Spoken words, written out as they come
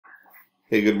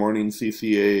Hey, good morning,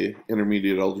 CCA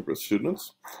Intermediate Algebra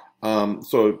students.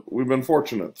 So we've been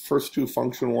fortunate. The first two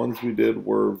function ones we did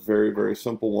were very, very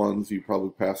simple ones. You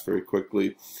probably passed very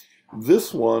quickly.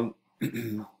 This one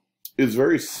is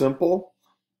very simple,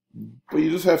 but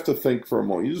you just have to think for a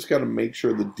moment. You just got to make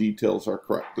sure the details are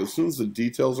correct. As soon as the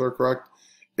details are correct,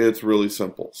 it's really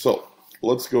simple. So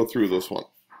let's go through this one.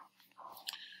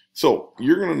 So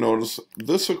you're going to notice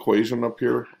this equation up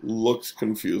here looks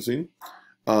confusing.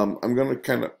 I'm going to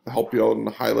kind of help you out and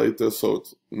highlight this so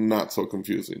it's not so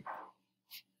confusing.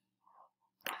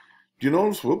 Do you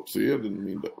notice, whoopsie, I didn't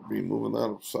mean to be moving that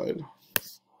upside.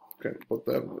 Okay, put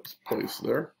that in its place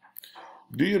there.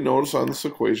 Do you notice on this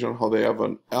equation how they have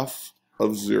an f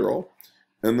of 0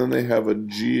 and then they have a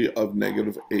g of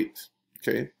 -8?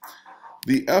 Okay,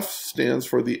 the f stands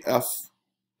for the f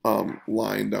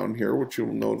line down here, which you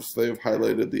will notice they have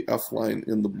highlighted the f line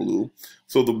in the blue.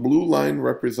 So the blue line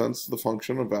represents the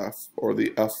function of f, or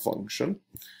the f function,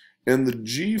 and the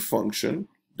g function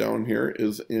down here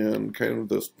is in kind of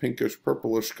this pinkish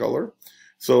purplish color.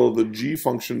 So the g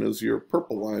function is your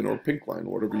purple line or pink line,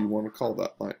 whatever you want to call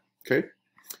that line. Okay,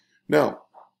 now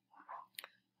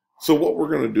so what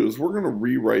we're going to do is we're going to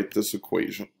rewrite this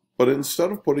equation, but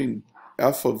instead of putting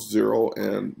f of 0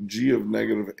 and g of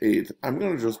 -8, I'm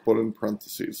going to just put in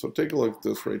parentheses. So take a look at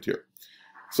this right here.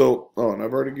 So, oh, and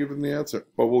I've already given the answer,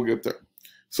 but we'll get there.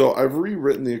 So I've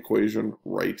rewritten the equation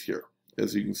right here,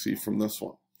 as you can see from this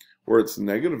one, where it's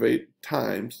 -8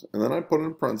 times, and then I put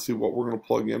in parentheses what we're going to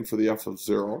plug in for the f of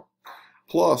 0,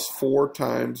 plus 4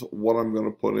 times what I'm going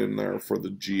to put in there for the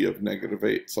g of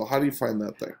 -8. So how do you find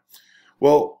that thing?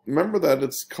 Well, remember that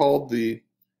it's called the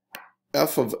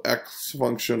f of x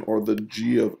function or the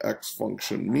g of x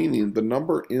function, meaning the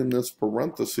number in this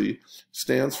parenthesis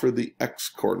stands for the x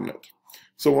coordinate.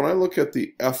 So when I look at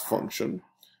the f function,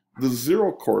 the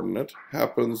 0 coordinate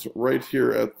happens right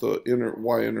here at the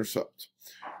y-intercept.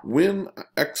 When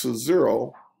x is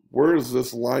 0, where does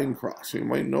this line cross? You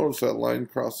might notice that line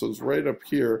crosses right up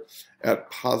here at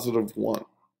 +1.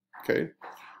 Okay,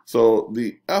 so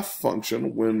the f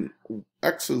function, when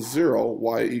x is 0,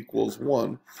 y equals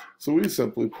 1, so we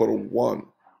simply put a 1.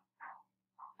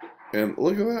 And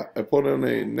look at that, I put in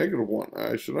a -1.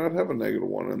 I should not have a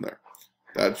 -1 in there.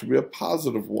 That should be a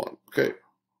 +1. Okay,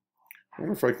 I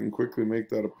wonder if I can quickly make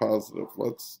that a positive.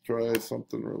 Let's try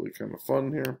something really kind of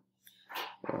fun here.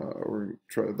 We're going to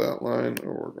try that line,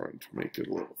 or we're going to make it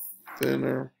a little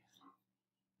thinner.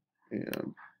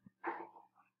 And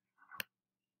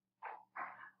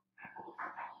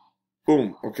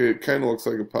boom. Okay, it kind of looks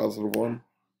like a +1.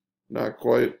 Not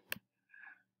quite.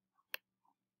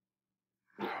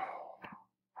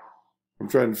 I'm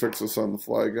trying to fix this on the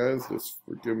fly, guys. Just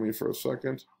forgive me for a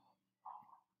second.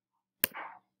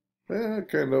 Yeah,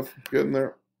 kind of. Getting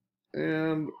there.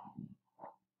 And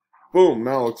boom.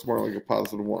 Now it looks more like a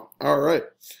 +1. All right.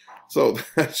 So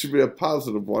that should be a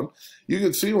 +1. You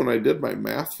can see when I did my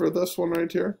math for this one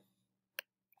right here.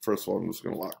 First of all, I'm just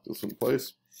going to lock this in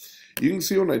place. You can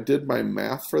see when I did my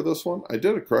math for this one, I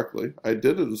did it correctly. I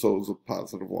did it as though it was a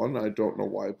 +1. I don't know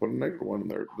why I put a -1 in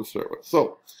there to start with.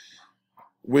 So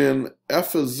when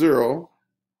f is 0,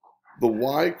 the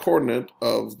y coordinate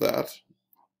of that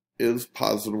is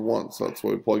 +1. So that's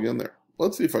what we plug in there.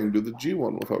 Let's see if I can do the g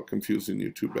one without confusing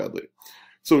you too badly.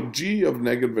 So g of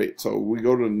 -8. So we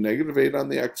go to -8 on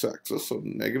the x-axis. So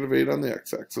 -8 on the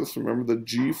x-axis. Remember the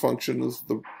g function is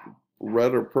the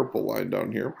red or purple line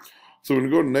down here. So when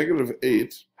we go to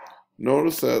 -8,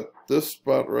 notice that this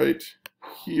spot right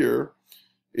here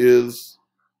is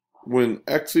when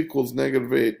x equals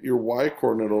 -8, your y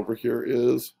coordinate over here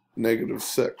is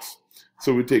 -6.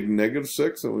 So we take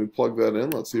 -6 and we plug that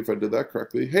in. Let's see if I did that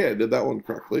correctly. Hey, I did that one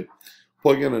correctly.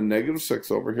 Plug in a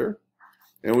 -6 over here.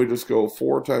 And we just go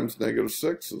 4 times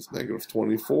 -6 is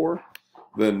 -24.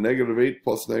 Then -8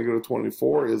 plus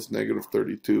 -24 is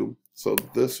 -32. So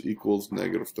this equals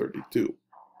 -32.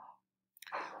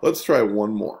 Let's try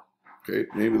one more. Okay,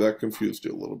 maybe that confused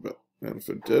you a little bit. And if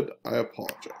it did, I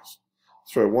apologize.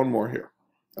 Let's try one more here.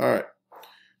 All right.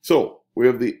 So we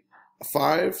have the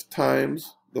 5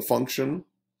 times the function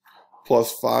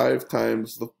plus 5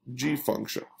 times the g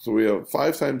function. So we have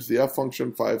 5 times the f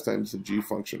function, 5 times the g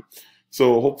function.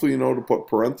 So hopefully you know to put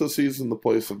parentheses in the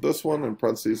place of this one and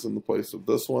parentheses in the place of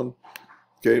this one.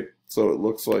 Okay, so it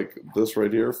looks like this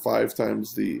right here, 5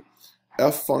 times the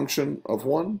f function of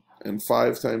 1 and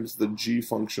 5 times the g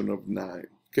function of 9.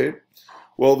 Okay,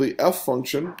 well the f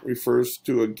function refers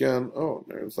to, again, oh,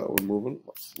 there's that one moving.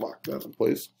 Let's lock that in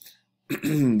place.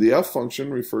 The f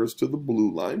function refers to the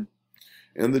blue line,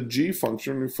 and the g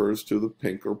function refers to the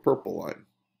pink or purple line.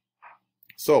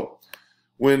 So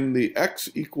When the x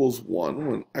equals 1,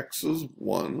 when x is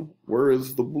 1, where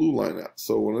is the blue line at?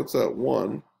 So when it's at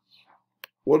 1,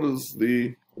 what is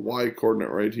the y-coordinate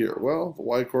right here? Well, the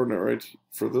y-coordinate right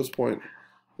for this point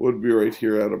would be right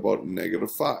here at about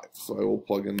 -5. So I will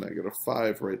plug in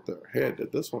 -5 right there. Hey, I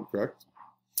did this one correct.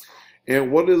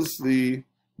 And what is the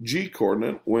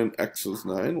g-coordinate when x is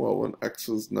 9? Well, when x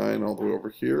is 9 all the way over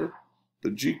here, the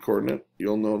g-coordinate,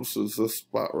 you'll notice, is this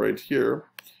spot right here.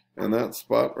 And that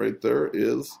spot right there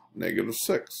is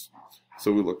 -6.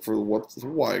 So we look for what's the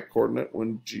y-coordinate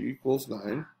when g equals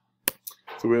 9.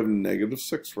 So we have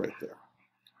 -6 right there.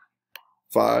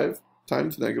 5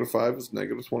 times -5 is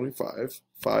 -25.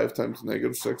 5 times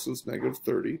 -6 is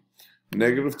 -30.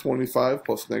 -25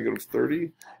 plus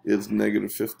 -30 is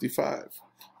 -55.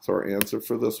 So our answer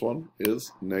for this one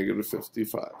is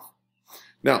 -55.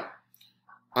 Now,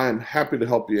 I'm happy to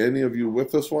help any of you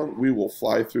with this one. We will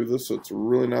fly through this, so it's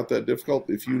really not that difficult.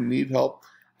 If you need help,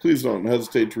 please don't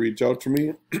hesitate to reach out to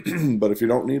me. But if you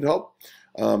don't need help,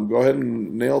 go ahead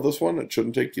and nail this one. It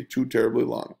shouldn't take you too terribly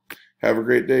long. Have a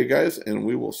great day, guys, and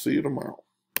we will see you tomorrow.